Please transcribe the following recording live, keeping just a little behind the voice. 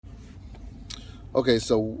Okay,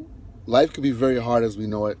 so life can be very hard as we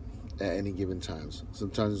know it at any given times.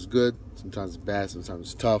 Sometimes it's good, sometimes it's bad,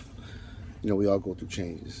 sometimes it's tough. We all go through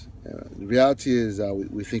changes. The reality is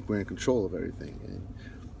we think we're in control of everything, and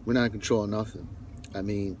we're not in control of nothing. I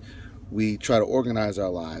mean, we try to organize our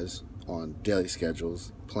lives on daily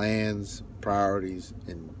schedules, plans, priorities,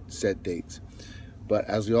 and set dates. But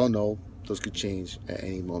as we all know, those could change at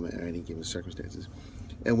any moment or any given circumstances.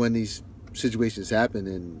 And when these situations happen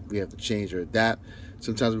and we have to change or adapt,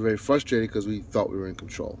 sometimes we're very frustrated because we thought we were in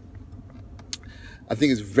control. I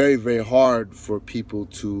think it's very, very hard for people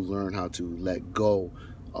to learn how to let go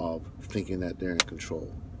of thinking that they're in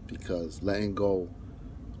control, because letting go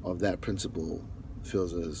of that principle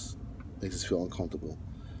feels us makes us feel uncomfortable,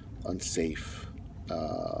 unsafe,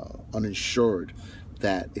 uninsured.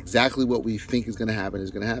 That exactly what we think is going to happen,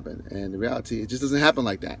 and the reality, it just doesn't happen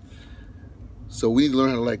like that. So we need to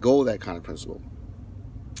learn how to let go of that kind of principle.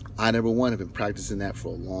 I, number one, have been practicing that for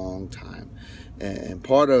a long time. And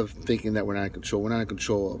part of thinking that we're not in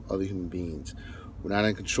control of other human beings. We're not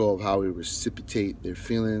in control of how we reciprocate their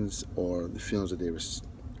feelings or the feelings that they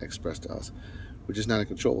express to us. We're just not in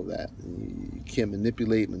control of that. You can't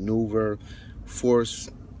manipulate, maneuver, force.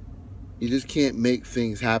 You just can't make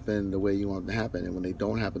things happen the way you want them to happen. And when they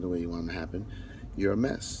don't happen the way you want them to happen, you're a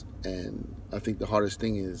mess. And I think the hardest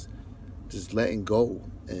thing is just letting go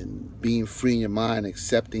and being free in your mind,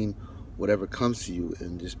 accepting whatever comes to you,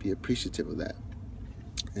 and just be appreciative of that.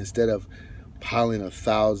 Instead of piling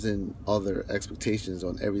 1,000 other expectations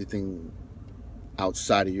on everything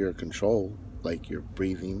outside of your control, like your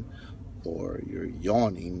breathing or your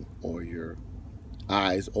yawning or your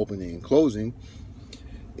eyes opening and closing.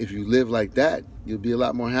 If you live like that, you'll be a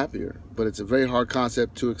lot more happier. But it's a very hard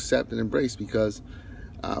concept to accept and embrace, because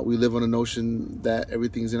we live on a notion that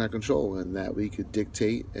everything's in our control and that we could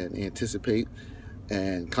dictate and anticipate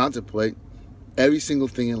and contemplate every single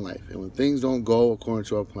thing in life. And when things don't go according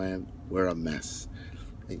to our plan, we're a mess.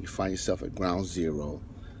 And you find yourself at ground zero.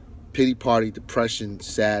 Pity party, depression,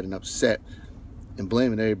 sad and upset, and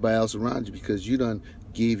blaming everybody else around you because you done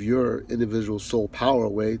gave your individual soul power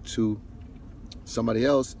away to somebody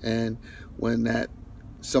else. And when that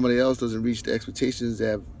somebody else doesn't reach the expectations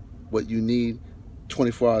of what you need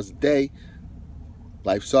 24 hours a day,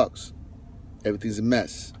 life sucks. Everything's a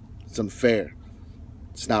mess. It's unfair.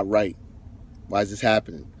 It's not right. Why is this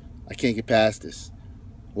happening? I can't get past this.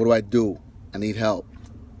 What do I do? I need help.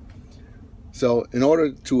 So, in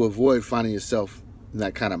order to avoid finding yourself in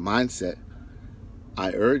that kind of mindset,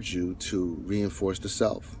 I urge you to reinforce the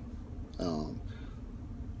self. Um,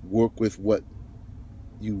 Work with what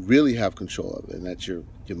you really have control of, and that's your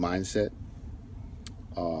mindset,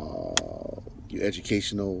 your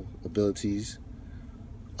educational abilities,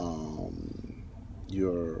 um,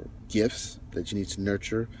 your gifts that you need to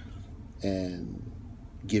nurture and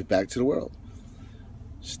give back to the world.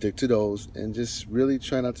 Stick to those and just really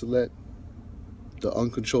try not to let the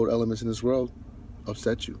uncontrolled elements in this world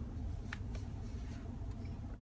upset you.